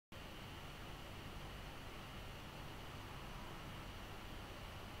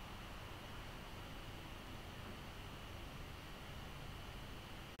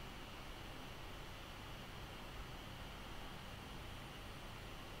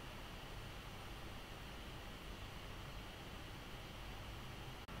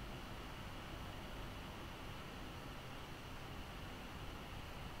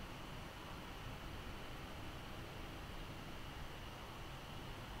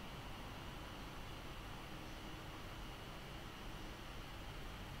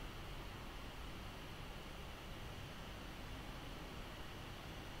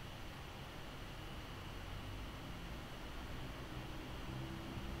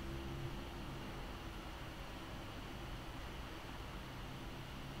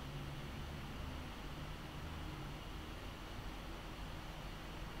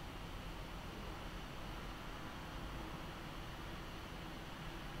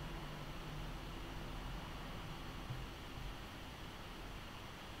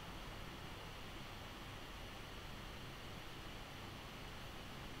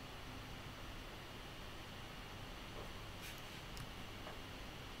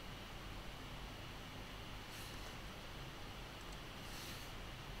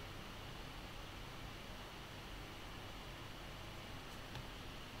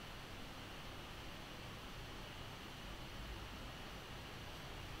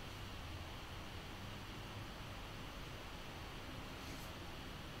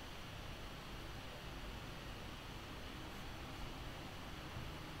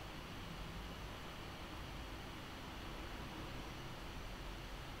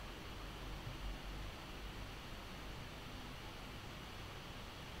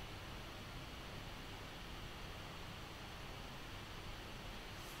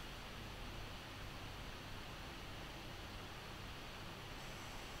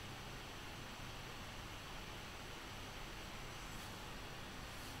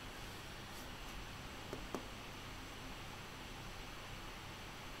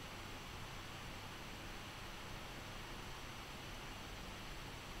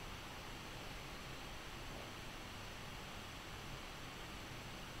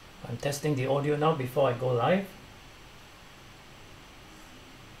I'm testing the audio now before I go live.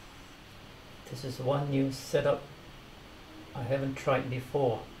 This is one new setup I haven't tried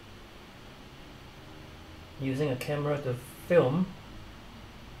before. Using a camera to film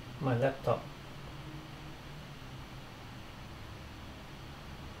my laptop.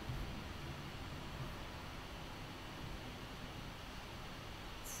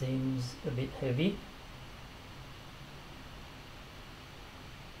 Seems a bit heavy.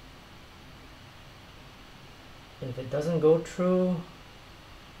 If it doesn't go through,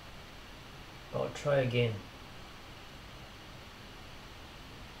 I'll try again.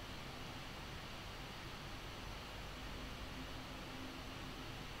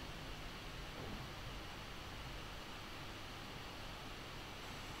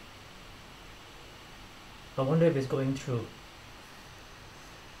 I wonder if it's going through.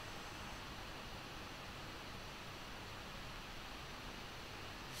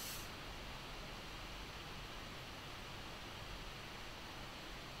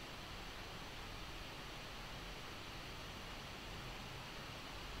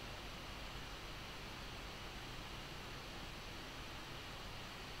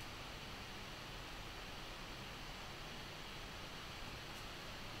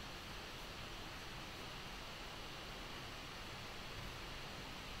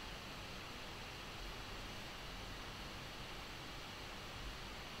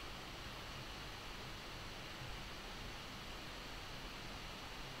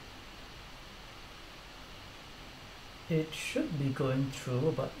 It should be going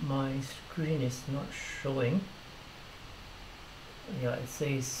through, but my screen is not showing. Yeah, it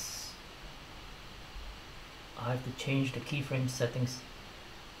says I have to change the keyframe settings.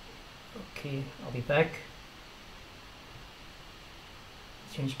 Okay, I'll be back.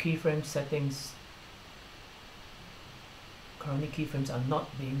 Change keyframe settings. Currently keyframes are not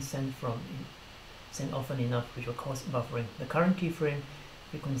being sent often enough, which will cause buffering. The current keyframe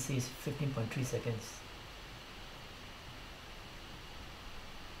frequency is 15.3 seconds.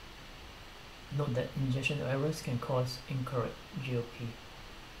 Note that ingestion errors can cause incorrect GOP.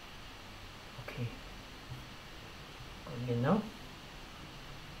 Okay. Again now.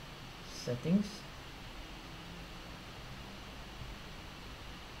 Settings.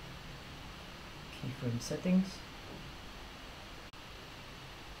 Keyframe settings.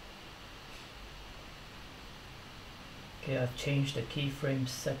 Okay, I've changed the keyframe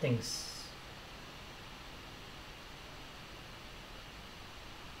settings.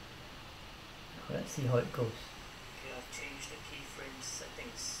 Let's see how it goes. Okay, I've changed the keyframe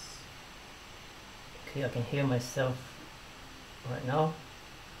settings. Okay, I can hear myself right now.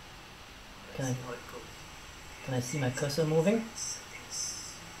 Can I see my cursor moving?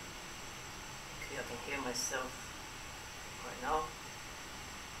 Okay, I can hear myself right now.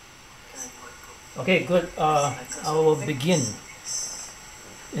 Okay, good. I will begin.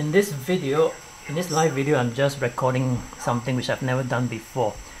 In this video, in this live video, I'm just recording something which I've never done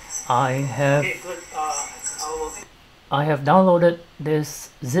before. I have downloaded this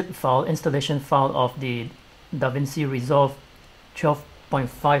zip file, installation file of the Davinci Resolve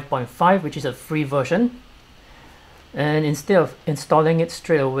 12.5.5, which is a free version. And instead of installing it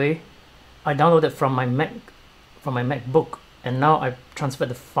straight away, I downloaded from my MacBook, and now I've transferred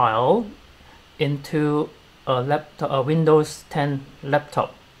the file into a laptop, a Windows 10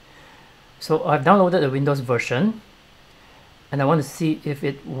 laptop. So I've downloaded the Windows version, and I want to see if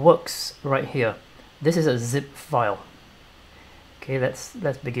it works right here. This is a zip file. Okay, let's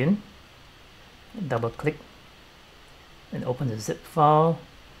begin. Double click and open the zip file,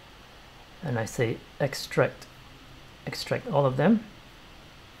 and I say extract all of them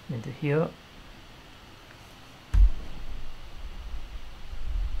into here.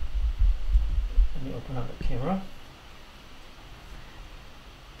 Let me open up the camera.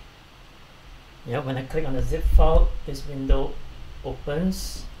 Yeah, when I click on the zip file, this window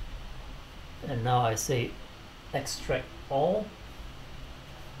opens, and now I say extract all.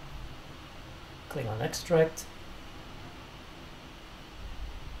 Click on extract.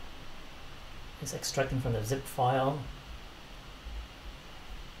 It's extracting from the zip file,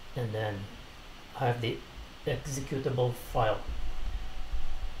 and then I have the executable file.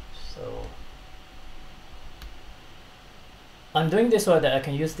 So I'm doing this so that I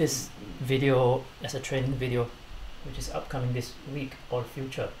can use this video as a training video, which is upcoming this week or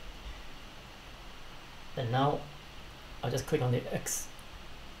future. And now I'll just click on the exe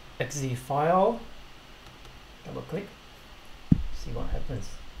file, double click, see what happens.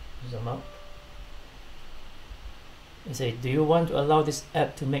 Zoom out. You say, do you want to allow this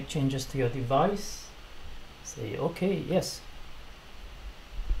app to make changes to your device? Say okay, yes.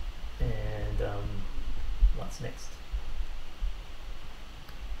 And what's next?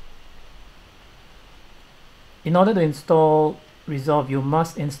 In order to install Resolve, you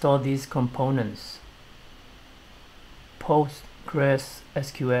must install these components: Postgres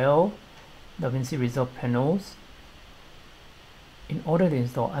SQL, Davinci Resolve panels. In order to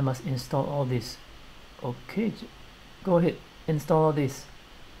install, I must install all this. Okay, go ahead, install all this.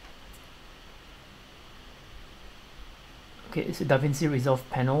 Okay, it's Davinci Resolve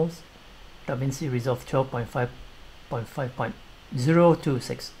panels, Davinci Resolve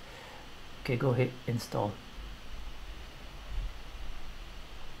 12.5.5.026. Okay, go ahead, install.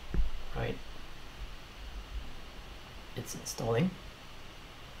 Right, it's installing.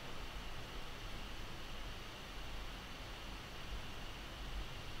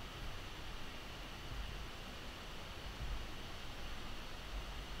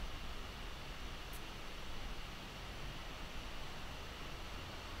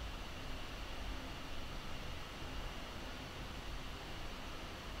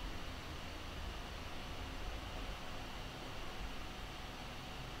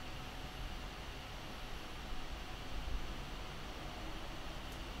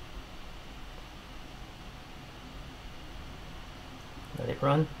 Let it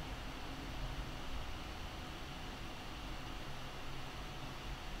run.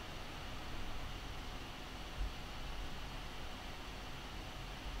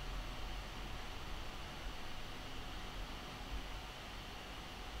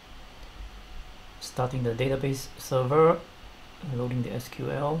 Starting the database server, loading the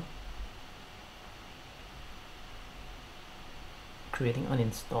SQL, creating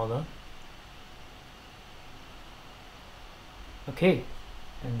uninstaller. Okay,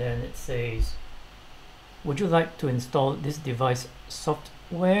 and then it says, would you like to install this device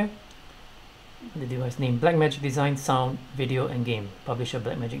software? The device name: Blackmagic Design, Sound, Video and Game. Publisher: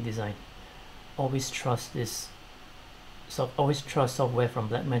 Blackmagic Design. Always trust this. Always trust software from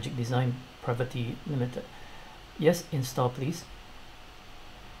Blackmagic Design Privacy Limited. Yes, install please.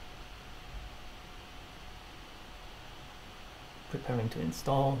 Preparing to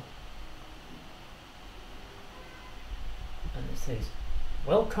install. And it says,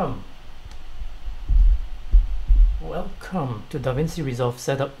 welcome to Davinci Resolve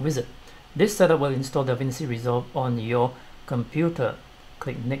Setup Wizard. This setup will install Davinci Resolve on your computer.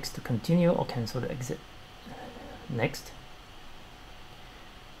 Click next to continue or cancel to exit. Next.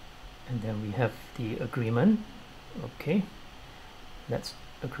 And then we have the agreement. Okay, let's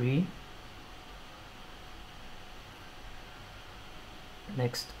agree.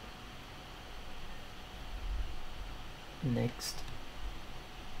 Next. Next.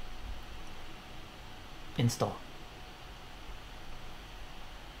 Install.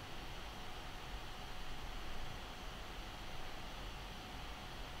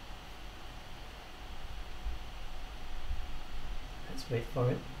 Let's wait for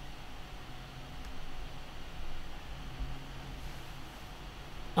it.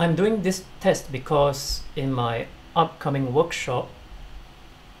 I'm doing this test because in my upcoming workshop,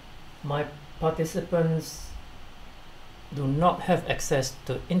 my participants do not have access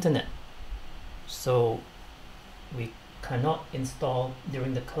to internet, so we cannot install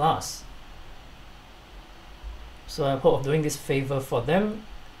during the class. So I hope of doing this favor for them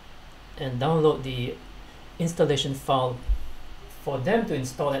and download the installation file for them to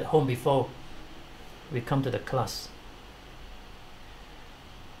install at home before we come to the class.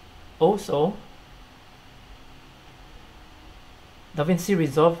 Also, Davinci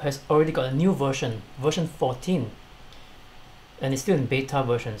Resolve has already got a new version, version 14, and it's still in beta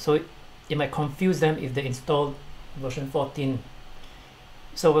version, so it might confuse them if they install version 14.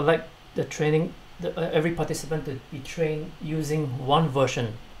 So we'd like the training, every participant to be trained using one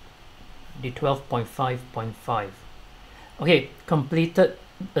version, the 12.5.5. Okay, completed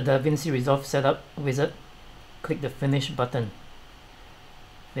the Davinci Resolve setup wizard. Click the finish button.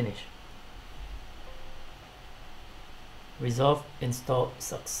 Finish. Resolve installed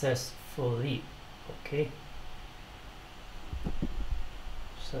successfully. Okay.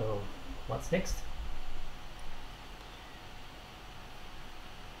 So what's next?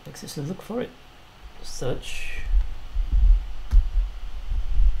 Next is to look for it. Search.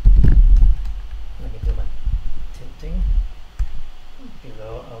 Let me do my tilting.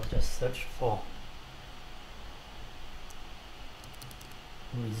 Below, I'll just search for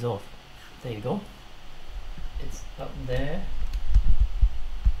Resolve. There you go. It's up there.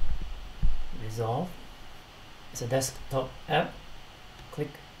 Resolve. It's a desktop app. Click.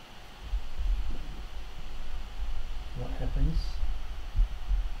 What happens?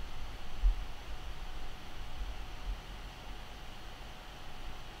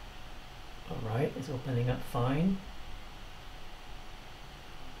 It's opening up fine.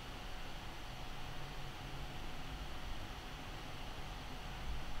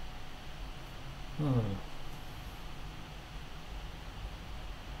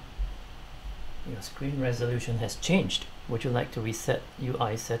 Your screen resolution has changed. Would you like to reset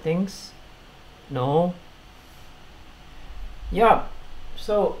UI settings? No. Yeah,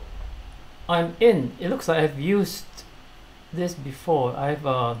 so I'm in. It looks like I've used this before. I have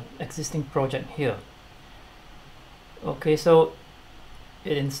an existing project here. Okay, so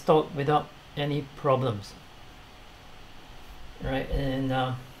it installed without any problems. Right,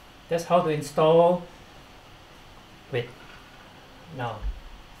 and that's how to install. Wait, now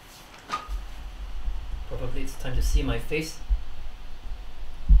probably it's time to see my face.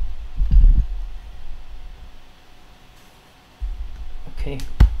 Okay,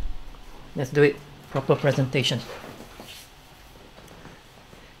 let's do it. Proper presentation.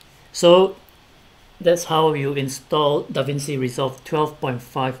 So that's how you install Davinci Resolve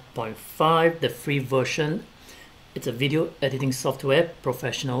 12.5.5, the free version. It's a video editing software,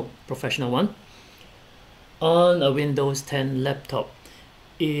 professional one, on a Windows 10 laptop.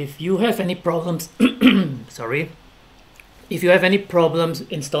 If you have any problems, sorry, if you have any problems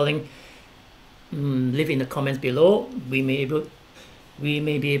installing, leave in the comments below. We may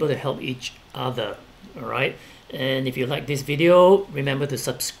be able to help each other. All right, and if you like this video, remember to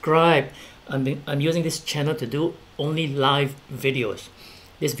subscribe. I'm using this channel to do only live videos.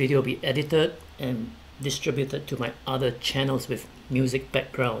 This video will be edited and distributed to my other channels with music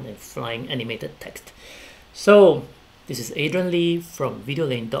background and flying animated text. So this is Adrian Lee from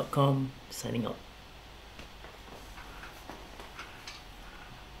videolane.com signing out.